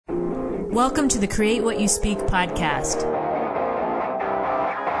Welcome to the Create What You Speak podcast.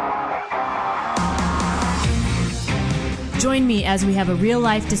 Join me as we have a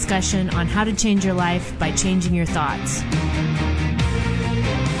real-life discussion on how to change your life by changing your thoughts.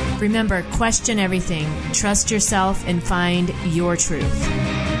 Remember, question everything, trust yourself, and find your truth.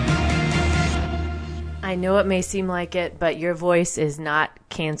 I know it may seem like it, but your voice is not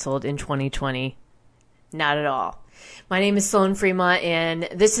canceled in 2020. Not at all. My name is Sloan Fremont, and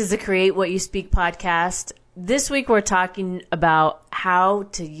this is the Create What You Speak podcast. This week we're talking about how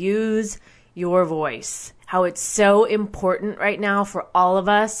to use your voice, how it's so important right now for all of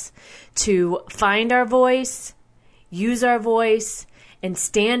us to find our voice, use our voice, and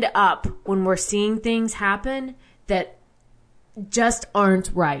stand up when we're seeing things happen that just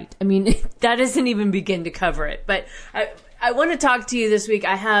aren't right. I mean, that doesn't even begin to cover it. But I want to talk to you this week.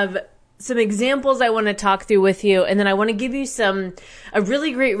 I have some examples I want to talk through with you, and then I want to give you a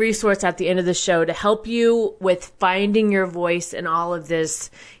really great resource at the end of the show to help you with finding your voice in all of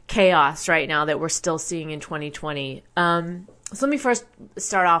this chaos right now that we're still seeing in 2020. So let me first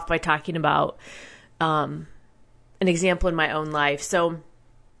start off by talking about an example in my own life. So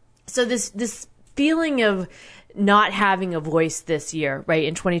this feeling of not having a voice this year, right,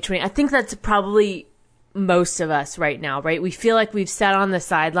 in 2020, I think that's probably most of us right now, right? We feel like we've sat on the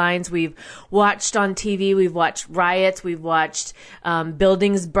sidelines. We've watched on TV. We've watched riots. We've watched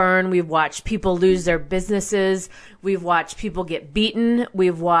buildings burn. We've watched people lose their businesses. We've watched people get beaten.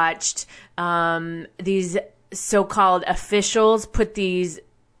 We've watched these so-called officials put these,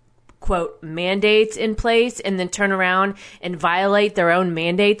 quote, mandates in place and then turn around and violate their own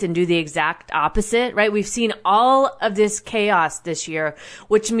mandates and do the exact opposite, right? We've seen all of this chaos this year,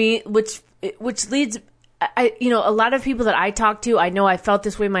 which leads, a lot of people that I talk to, I know I felt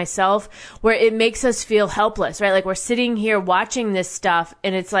this way myself, where it makes us feel helpless, right? Like we're sitting here watching this stuff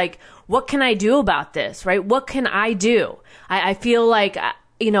and it's like, what can I do about this, right? What can I do? I feel like,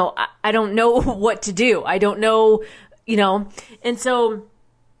 I don't know what to do. I don't know, and so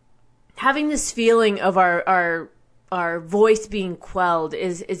having this feeling of our voice being quelled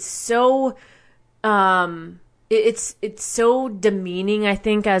is so, it's so demeaning, I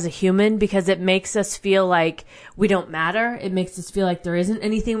think, as a human, because it makes us feel like we don't matter. It makes us feel like there isn't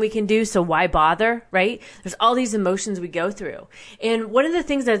anything we can do, so why bother, right? There's all these emotions we go through. And one of the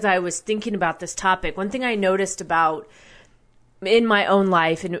things, as I was thinking about this topic, one thing I noticed about in my own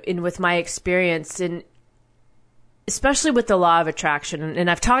life and with my experience, and especially with the law of attraction, and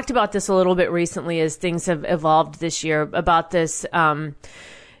I've talked about this a little bit recently as things have evolved this year, about this,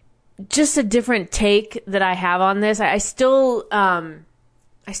 just a different take that I have on this. I still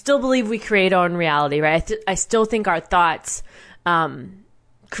believe we create our own reality, right? I still think our thoughts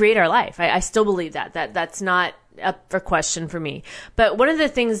create our life. I still believe that's not up for question for me. But one of the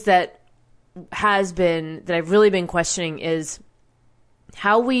things that I've really been questioning is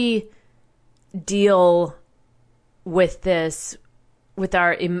how we deal with this, with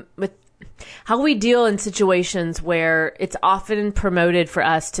how we deal in situations where it's often promoted for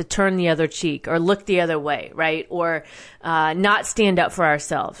us to turn the other cheek or look the other way, right? Or not stand up for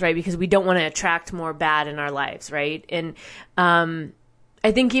ourselves, right? Because we don't want to attract more bad in our lives, right? And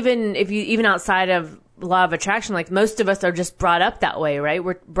I think even outside of law of attraction, like most of us are just brought up that way, right?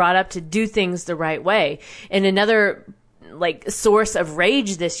 We're brought up to do things the right way. And another source of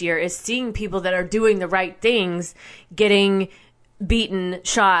rage this year is seeing people that are doing the right things getting beaten,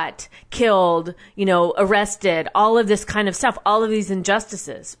 shot, killed, arrested, all of this kind of stuff, all of these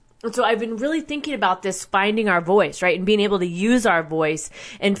injustices. And so I've been really thinking about this, finding our voice, right? And being able to use our voice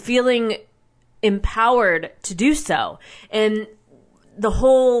and feeling empowered to do so. And the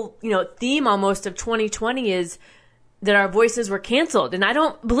whole, theme almost of 2020 is that our voices were canceled. And I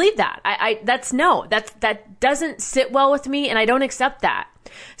don't believe that. That doesn't sit well with me, and I don't accept that.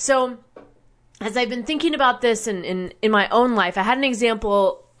 So as I've been thinking about this in my own life, I had an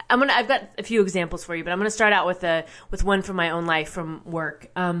example. I've got a few examples for you, but I'm going to start out with one from my own life from work.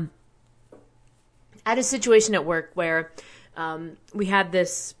 I had a situation at work where we had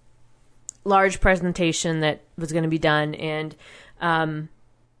this large presentation that was going to be done, and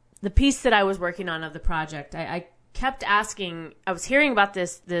the piece that I was working on of the project, I kept asking. I was hearing about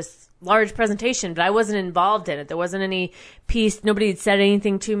this large presentation, but I wasn't involved in it. There wasn't any piece. Nobody had said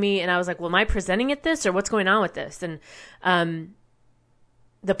anything to me. And I was like, well, am I presenting at this, or what's going on with this? And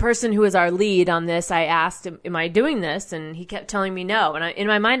the person who was our lead on this, I asked, am I doing this? And he kept telling me no. And in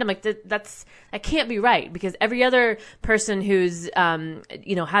my mind, I'm like, that can't be right, because every other person who's,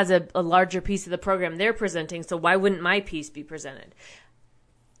 has a larger piece of the program they're presenting. So why wouldn't my piece be presented?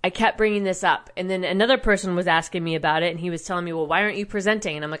 I kept bringing this up. And then another person was asking me about it, and he was telling me, well, why aren't you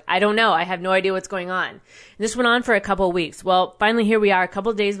presenting? And I'm like, I don't know. I have no idea what's going on. And this went on for a couple of weeks. Well, finally, here we are a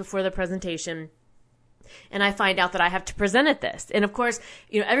couple of days before the presentation. And I find out that I have to present at this. And of course,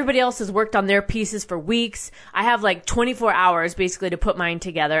 everybody else has worked on their pieces for weeks. I have like 24 hours basically to put mine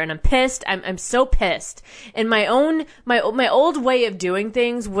together, and I'm pissed. I'm so pissed. And my old way of doing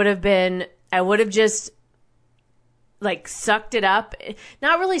things would have been, I would have just like sucked it up.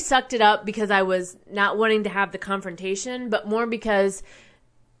 Not really sucked it up because I was not wanting to have the confrontation, but more because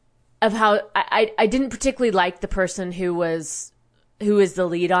of how I didn't particularly like the person who is the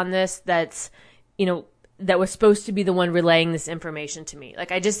lead on this. That was supposed to be the one relaying this information to me.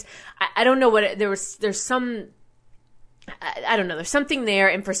 Like, I don't know what there's some, I don't know, there's something there.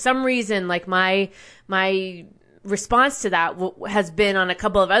 And for some reason, like my response to that has been on a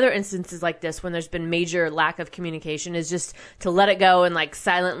couple of other instances like this, when there's been major lack of communication, is just to let it go and like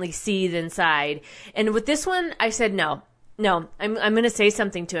silently seethe inside. And with this one, I said, no, I'm going to say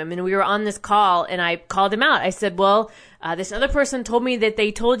something to him. And we were on this call, and I called him out. I said, well, this other person told me that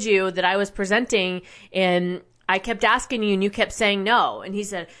they told you that I was presenting, and I kept asking you and you kept saying no. And he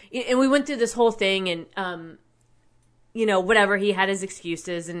said, and we went through this whole thing, and, whatever, he had his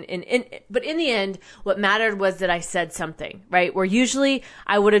excuses. But in the end, what mattered was that I said something, right? Where usually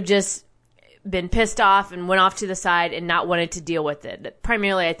I would have just been pissed off and went off to the side and not wanted to deal with it.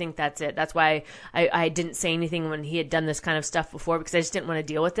 Primarily, I think that's it. That's why I didn't say anything when he had done this kind of stuff before, because I just didn't want to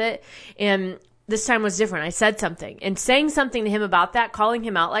deal with it. And this time was different. I said something, and saying something to him about that, calling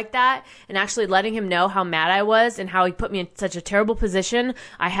him out like that, and actually letting him know how mad I was and how he put me in such a terrible position.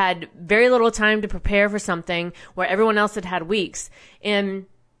 I had very little time to prepare for something where everyone else had weeks. And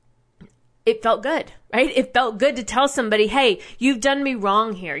it felt good, right? It felt good to tell somebody, hey, you've done me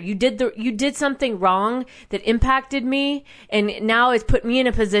wrong here. You did something wrong that impacted me, and now it's put me in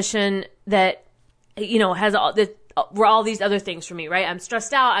a position that, has all these other things for me, right? I'm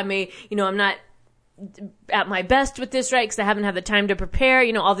stressed out. I'm not at my best with this, right? Because I haven't had the time to prepare,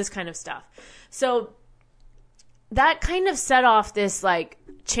 all this kind of stuff. So that kind of set off this like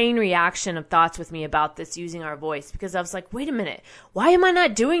chain reaction of thoughts with me about this, using our voice, because I was like, wait a minute, why am I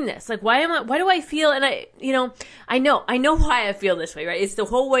not doing this? Like, why do I feel, and I know why I feel this way, right? It's the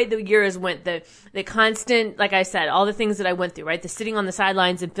whole way the years went, the constant, like I said, all the things that I went through, right? The sitting on the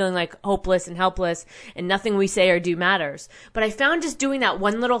sidelines and feeling like hopeless and helpless, and nothing we say or do matters. But I found just doing that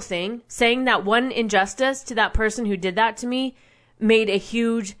one little thing, saying that one injustice to that person who did that to me, made a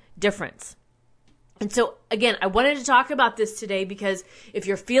huge difference. And so, again, I wanted to talk about this today because if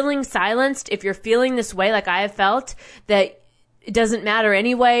you're feeling silenced, if you're feeling this way like I have felt, that it doesn't matter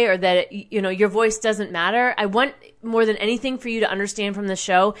anyway, or that, your voice doesn't matter, I want more than anything for you to understand from the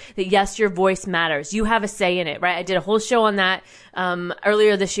show that, yes, your voice matters. You have a say in it, right? I did a whole show on that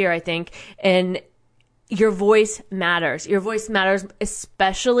earlier this year, I think, and your voice matters. Your voice matters,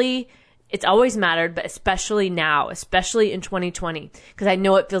 especially, it's always mattered, but especially now, especially in 2020, because I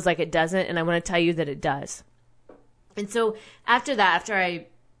know it feels like it doesn't, and I want to tell you that it does. And so after I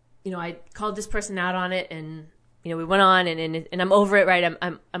called this person out on it, and we went on, and I'm over it, right?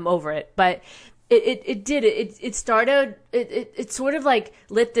 I'm over it, but it sort of like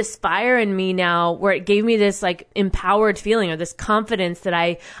lit this fire in me now, where it gave me this like empowered feeling, or this confidence that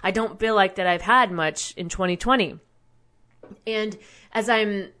I don't feel like that I've had much in 2020. And as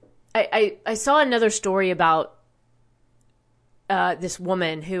I saw another story about this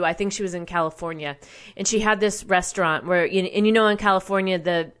woman who, I think she was in California, and she had this restaurant where, in California,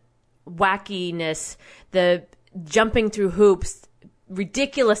 the wackiness, the jumping through hoops,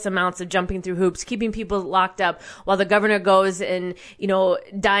 ridiculous amounts of jumping through hoops, keeping people locked up while the governor goes and,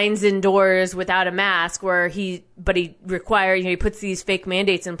 dines indoors without a mask, he puts these fake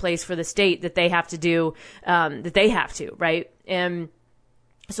mandates in place for the state that they have to do, right? And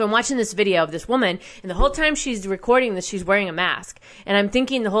so I'm watching this video of this woman, and the whole time she's recording this, she's wearing a mask. And I'm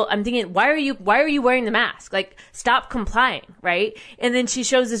thinking, why are you wearing the mask? Like, stop complying, right? And then she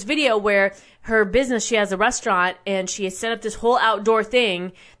shows this video where her business, she has a restaurant, and she has set up this whole outdoor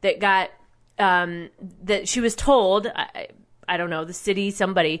thing that that she was told, I don't know, the city,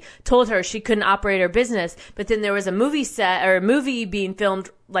 somebody told her she couldn't operate her business. But then there was a movie set, or a movie being filmed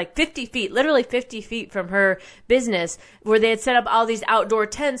like 50 feet, literally 50 feet from her business, where they had set up all these outdoor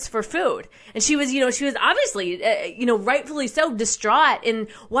tents for food. And she was obviously, rightfully so, distraught. And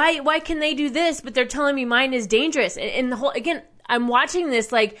why can they do this, but they're telling me mine is dangerous? And the whole, again, I'm watching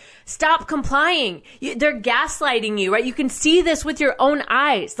this like, stop complying. They're gaslighting you, right? You can see this with your own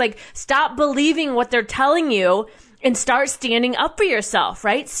eyes. Like, stop believing what they're telling you and start standing up for yourself,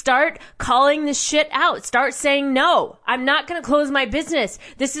 right? Start calling this shit out. Start saying, no, I'm not going to close my business.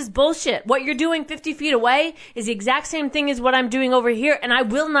 This is bullshit. What you're doing 50 feet away is the exact same thing as what I'm doing over here. And I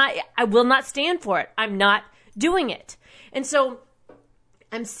will not stand for it. I'm not doing it. And so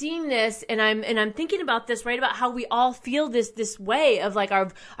I'm seeing this and I'm thinking about this, right? About how we all feel this way of like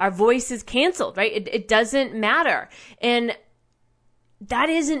our voice is canceled, right? It doesn't matter. And that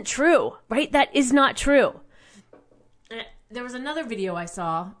isn't true, right? That is not true. There was another video I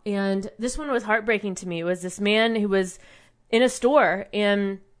saw, and this one was heartbreaking to me. It was this man who was in a store,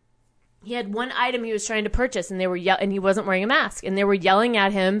 and he had one item he was trying to purchase, and and he wasn't wearing a mask, and they were yelling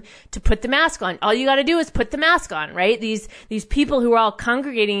at him to put the mask on. All you got to do is put the mask on, right? These people who are all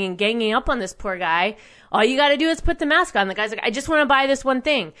congregating and ganging up on this poor guy. All you got to do is put the mask on. The guy's like, I just want to buy this one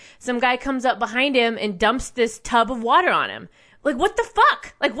thing. Some guy comes up behind him and dumps this tub of water on him. Like, what the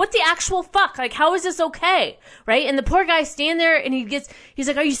fuck? Like, what the actual fuck? Like, how is this okay? Right? And the poor guy stand there and he's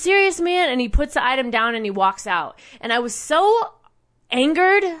like, are you serious, man? And he puts the item down and he walks out. And I was so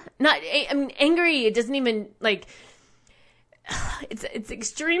angered. Angry. It doesn't even, like, it's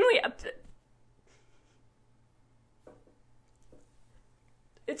extremely,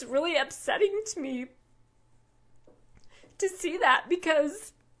 it's really upsetting to me to see that,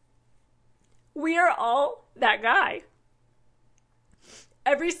 because we are all that guy.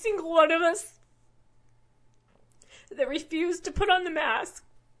 Every single one of us that refused to put on the mask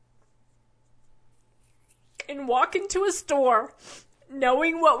and walk into a store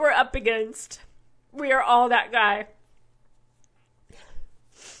knowing what we're up against, we are all that guy.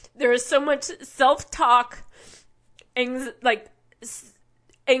 There is so much self-talk,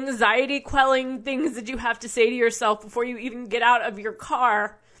 anxiety quelling things that you have to say to yourself before you even get out of your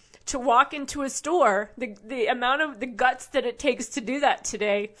car to walk into a store. The amount of the guts that it takes to do that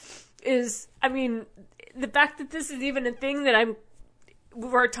today is, the fact that this is even a thing that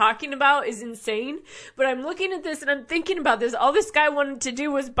we're talking about is insane. But I'm looking at this and I'm thinking about this. All this guy wanted to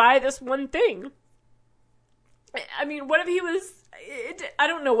do was buy this one thing. What if he was, I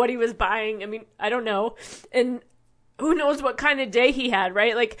don't know what he was buying. I don't know. And who knows what kind of day he had,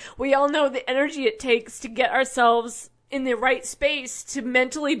 right? Like, we all know the energy it takes to get ourselves in the right space to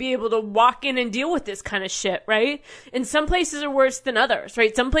mentally be able to walk in and deal with this kind of shit, right? And some places are worse than others,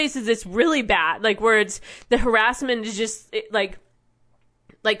 right? Some places it's really bad, like where it's the harassment is just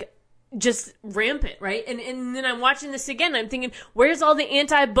just rampant, right? And then I'm watching this again. I'm thinking, where's all the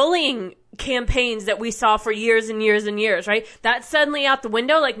anti-bullying campaigns that we saw for years and years and years, right? That's suddenly out the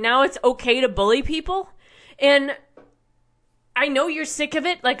window. Like, now it's okay to bully people. And I know you're sick of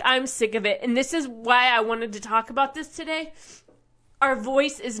it, like I'm sick of it. And this is why I wanted to talk about this today. Our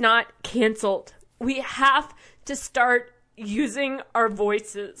voice is not canceled. We have to start using our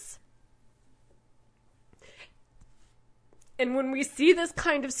voices. And when we see this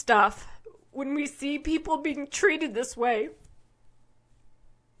kind of stuff, when we see people being treated this way,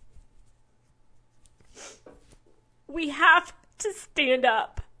 we have to stand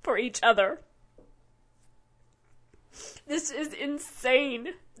up for each other. This is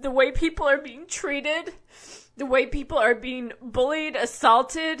insane. The way people are being treated, the way people are being bullied,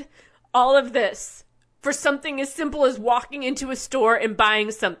 assaulted, all of this for something as simple as walking into a store and buying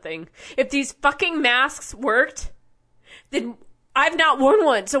something. If these fucking masks worked, then I've not worn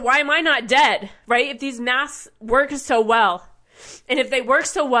one, so why am I not dead, right? If these masks work so well, and if they work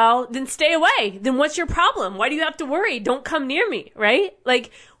so well, then stay away. Then what's your problem? Why do you have to worry? Don't come near me, right?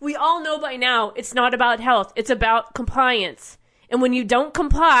 Like, we all know by now it's not about health. It's about compliance. And when you don't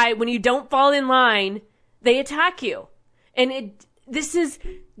comply, when you don't fall in line, they attack you. And this has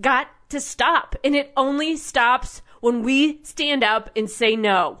got to stop. And it only stops when we stand up and say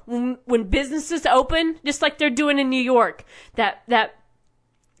no. When businesses open, just like they're doing in New York, that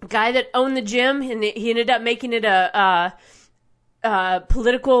guy that owned the gym, and he ended up making it a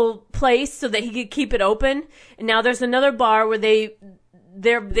political place so that he could keep it open. And now there's another bar where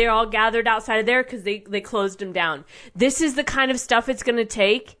they're all gathered outside of there because they closed them down. This is the kind of stuff it's going to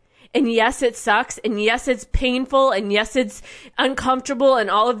take. And yes, it sucks. And yes, it's painful. And yes, it's uncomfortable and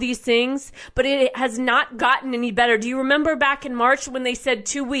all of these things. But it has not gotten any better. Do you remember back in March when they said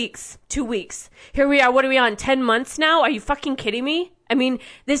 2 weeks? 2 weeks. Here we are. What are we on? 10 months now? Are you fucking kidding me?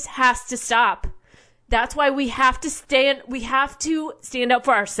 This has to stop. That's why we have to stand up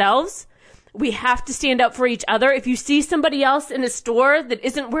for ourselves. We have to stand up for each other. If you see somebody else in a store that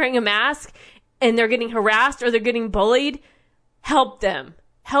isn't wearing a mask and they're getting harassed or they're getting bullied, help them.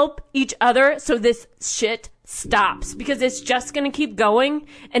 Help each other so this shit stops, because it's just going to keep going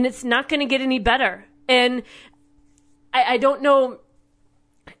and it's not going to get any better. And I don't know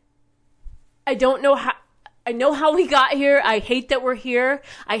I know how we got here. I hate that we're here.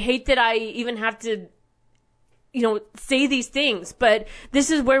 I hate that I even have to, say these things, but this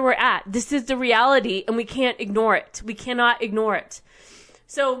is where we're at. This is the reality, and we can't ignore it. We cannot ignore it.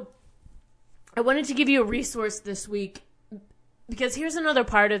 So I wanted to give you a resource this week, because here's another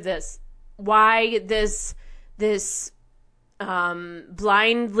part of this. Why this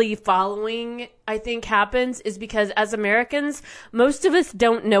blindly following, I think, happens is because as Americans, most of us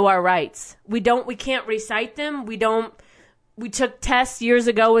don't know our rights. We can't recite them. We took tests years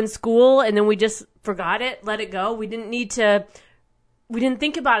ago in school, and then we just forgot it, let it go. We didn't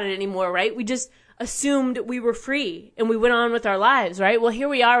think about it anymore, right? We just assumed we were free, and we went on with our lives, right? Well, here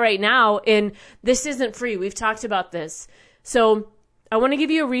we are right now, and this isn't free. We've talked about this. So I want to give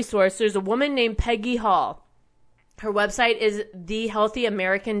you a resource. There's a woman named Peggy Hall. Her website is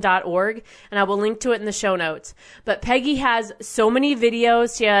thehealthyamerican.org, and I will link to it in the show notes. But Peggy has so many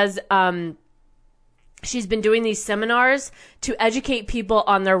videos. She has, she's been doing these seminars to educate people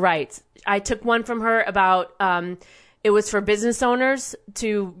on their rights. I took one from her about, it was for business owners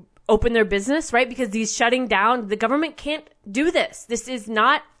to open their business, right? Because these shutting down, the government can't do this. This is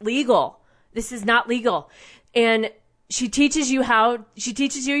not legal. This is not legal. And she teaches you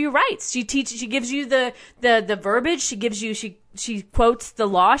your rights. She gives you the verbiage. She quotes the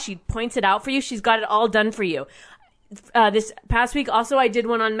law. She points it out for you. She's got it all done for you. This past week also, I did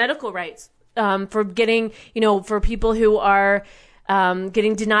one on medical rights, for getting, for people who are,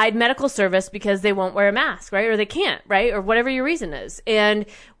 getting denied medical service because they won't wear a mask, right? Or they can't, right? Or whatever your reason is. And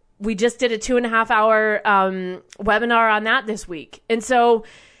we just did a 2.5-hour, webinar on that this week. And so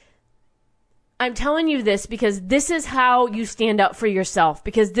I'm telling you this because this is how you stand up for yourself,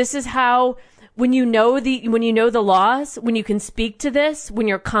 because this is how, when you know the laws, when you can speak to this, when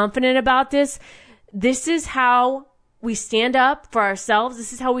you're confident about this is how we stand up for ourselves.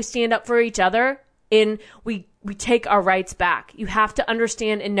 This is how we stand up for each other, and we take our rights back. You have to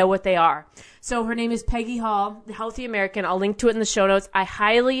understand and know what they are. So her name is Peggy Hall, The Healthy American. I'll link to it in the show notes. I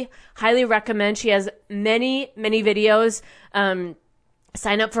highly, highly recommend. She has many, many videos.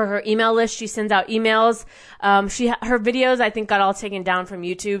 Sign up for her email list. She sends out emails. Her videos, I think, got all taken down from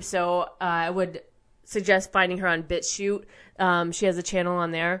YouTube. So I would suggest finding her on BitChute. She has a channel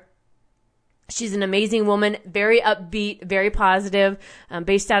on there. She's an amazing woman, very upbeat, very positive,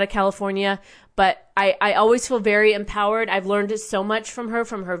 based out of California. But I always feel very empowered. I've learned so much from her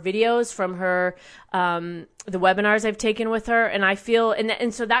videos, from her, the webinars I've taken with her. And I feel,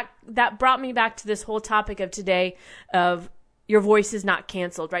 and so that brought me back to this whole topic of today of your voice is not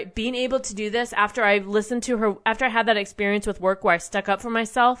canceled, right? Being able to do this after I listened to her, after I had that experience with work where I stuck up for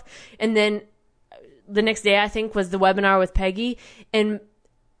myself. And then the next day, I think, was the webinar with Peggy, and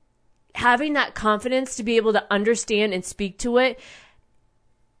having that confidence to be able to understand and speak to it,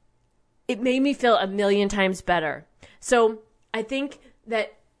 it made me feel a million times better. So I think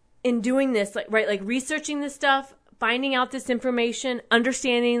that in doing this, like researching this stuff, finding out this information,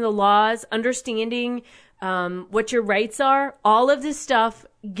 understanding the laws, understanding what your rights are, all of this stuff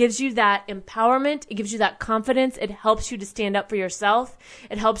gives you that empowerment. It gives you that confidence. It helps you to stand up for yourself.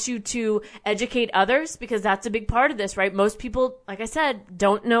 It helps you to educate others, because that's a big part of this, right? Most people, like I said,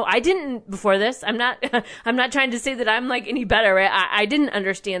 don't know. I didn't before this. I'm not trying to say that I'm like any better, right? I didn't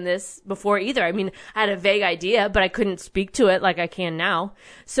understand this before either. I mean, I had a vague idea, but I couldn't speak to it like I can now.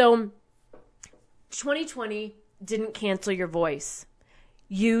 So 2020 didn't cancel your voice.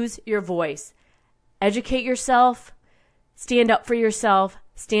 Use your voice. Educate yourself, stand up for yourself,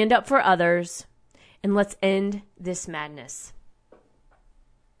 stand up for others, and let's end this madness.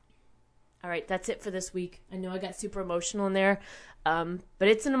 All right, that's it for this week. I know I got super emotional in there, but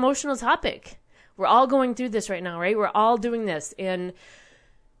it's an emotional topic. We're all going through this right now, right? We're all doing this. And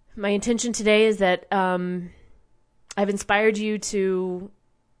my intention today is that I've inspired you to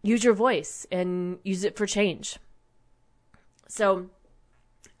use your voice and use it for change. So,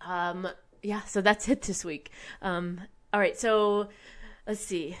 yeah, so that's it this week. All right, so let's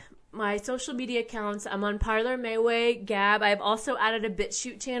see. My social media accounts, I'm on Parler, Mayway, Gab. I've also added a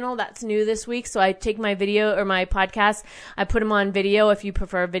BitChute channel. That's new this week. So I take my video or my podcast, I put them on video if you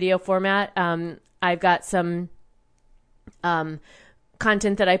prefer video format. I've got some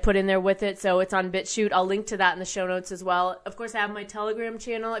content that I put in there with it. So it's on BitChute. I'll link to that in the show notes as well. Of course, I have my Telegram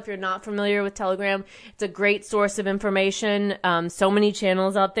channel. If you're not familiar with Telegram, it's a great source of information. So many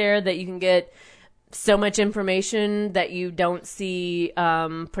channels out there that you can get so much information that you don't see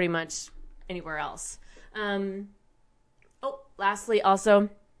pretty much anywhere else. Lastly, also,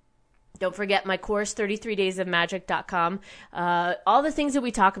 don't forget my course, 33daysofmagic.com. All the things that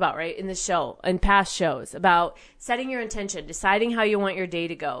we talk about, right, in the show and past shows about setting your intention, deciding how you want your day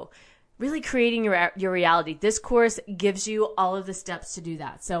to go, really creating your reality. This course gives you all of the steps to do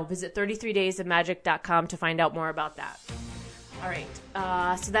that. So visit 33daysofmagic.com to find out more about that. All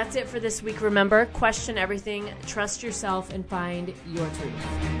right. So that's it for this week. Remember, question everything, trust yourself, and find your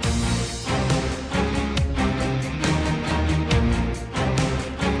truth.